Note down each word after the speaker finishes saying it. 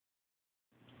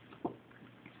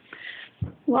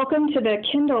Welcome to the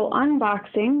Kindle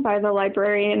unboxing by the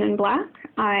Librarian in Black.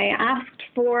 I asked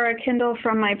for a Kindle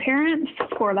from my parents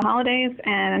for the holidays,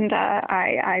 and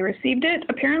I received it,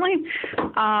 apparently.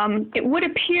 It would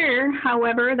appear,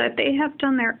 however, that they have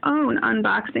done their own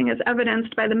unboxing, as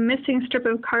evidenced by the missing strip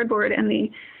of cardboard and the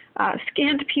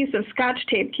scant piece of Scotch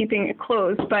tape keeping it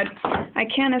closed. But I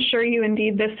can assure you,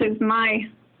 indeed, this is my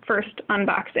first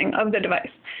unboxing of the device.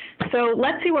 So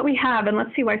let's see what we have, and let's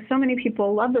see why so many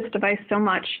people love this device so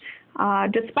much,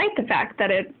 despite the fact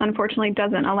that it unfortunately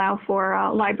doesn't allow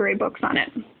for library books on it.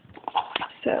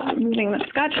 So removing the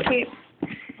Scotch tape,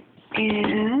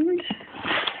 and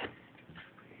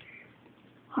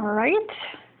all right.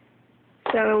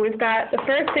 So we've got, the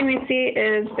first thing we see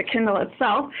is the Kindle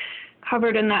itself,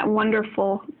 covered in that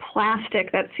wonderful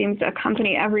plastic that seems to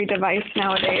accompany every device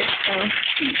nowadays.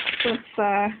 So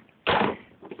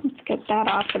let's get that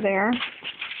off of there.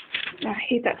 I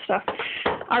hate that stuff.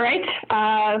 All right.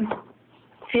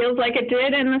 Feels like it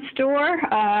did in the store.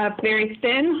 Very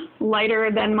thin, lighter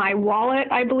than my wallet,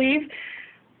 I believe.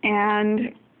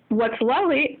 And what's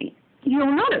lovely,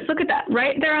 you'll notice, look at that,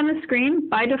 right there on the screen.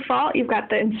 By default, you've got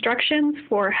the instructions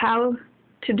for how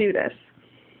to do this.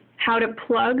 How to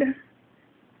plug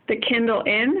the Kindle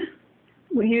in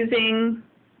using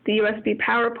the USB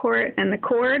power port and the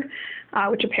cord,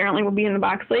 which apparently will be in the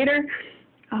box later,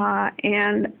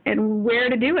 and where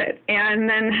to do it, and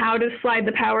then how to slide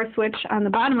the power switch on the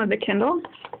bottom of the Kindle,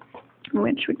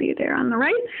 which would be there on the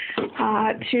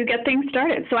right, to get things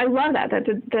started. So I love that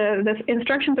the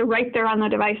instructions are right there on the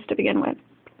device to begin with.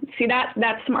 See,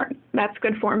 that's smart. That's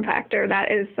good form factor.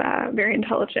 That is very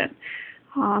intelligent.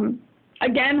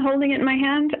 Again, holding it in my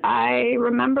hand, I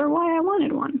remember why I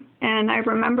wanted one, and I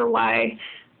remember why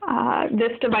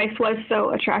this device was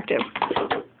so attractive.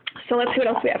 So let's see what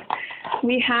else we have.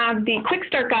 We have the Quick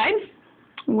Start Guide,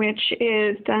 which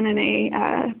is done in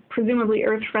a presumably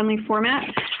earth-friendly format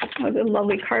with a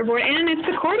lovely cardboard, and it's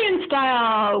accordion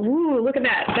style. Woo, look at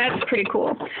that. That's pretty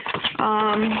cool.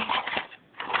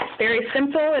 Very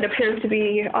simple. It appears to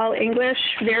be all English,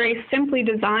 very simply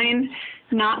designed,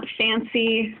 not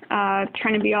fancy,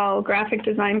 trying to be all graphic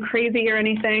design crazy or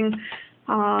anything.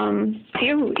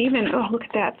 Even, oh, look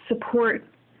at that, support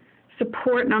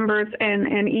numbers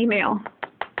and email.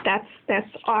 That's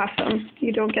awesome.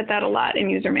 You don't get that a lot in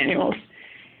user manuals.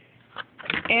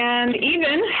 And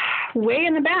even way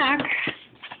in the back,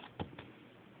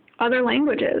 other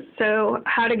languages. So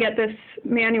how to get this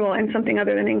manual in something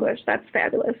other than English. That's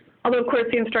fabulous. Although, of course,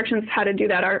 the instructions how to do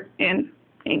that are in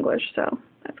English, so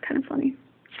that's kind of funny.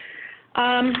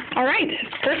 All right,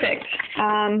 perfect.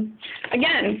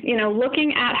 Again,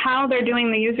 looking at how they're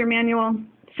doing the user manual,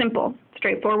 simple,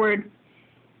 straightforward,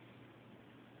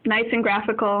 nice and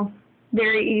graphical,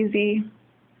 very easy,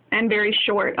 and very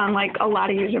short, unlike a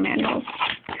lot of user manuals.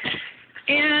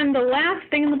 And the last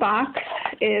thing in the box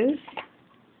is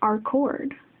our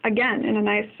cord. Again, in a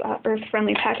nice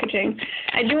earth-friendly packaging.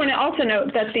 I do want to also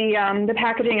note that the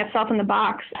packaging itself in the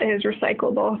box is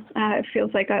recyclable. It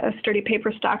feels like a sturdy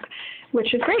paper stock,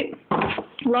 which is great.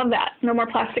 Love that. No more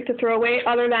plastic to throw away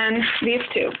other than these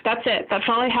two. That's it. That's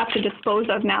all I have to dispose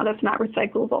of now that's not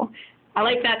recyclable. I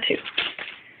like that too.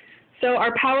 So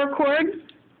our power cord,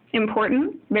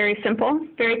 important, very simple,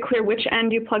 very clear which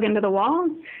end you plug into the wall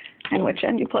and which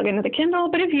end you plug into the Kindle.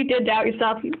 But if you did doubt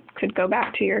yourself, you could go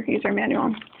back to your user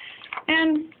manual.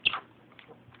 And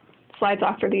slides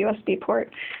off for the USB port.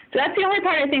 So that's the only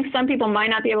part I think some people might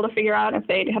not be able to figure out if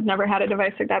they have never had a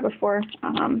device like that before.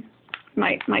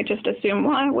 Might just assume,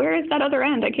 well, where is that other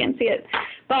end? I can't see it.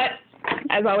 But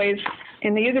as always,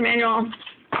 in the user manual,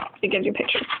 it gives you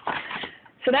pictures.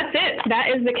 So that's it. That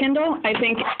is the Kindle. I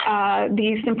think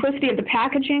the simplicity of the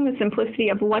packaging, the simplicity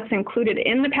of what's included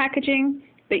in the packaging,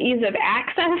 the ease of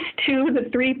access to the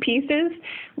three pieces,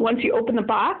 once you open the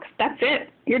box, that's it.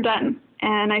 You're done.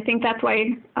 And I think that's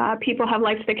why people have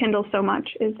liked the Kindle so much,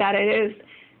 is that it is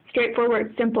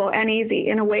straightforward, simple, and easy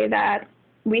in a way that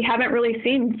we haven't really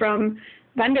seen from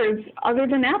vendors other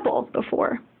than Apple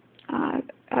before.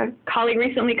 A colleague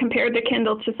recently compared the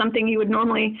Kindle to something you would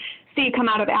normally see come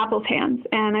out of Apple's hands,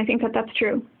 and I think that that's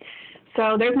true.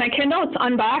 So there's my Kindle. It's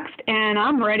unboxed, and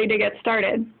I'm ready to get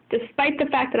started, despite the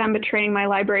fact that I'm betraying my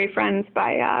library friends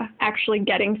by actually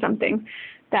getting something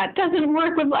that doesn't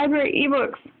work with library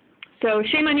ebooks. So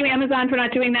shame on you, Amazon, for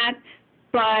not doing that,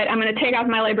 but I'm going to take off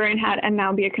my librarian hat and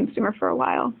now be a consumer for a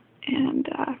while and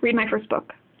read my first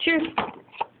book. Cheers.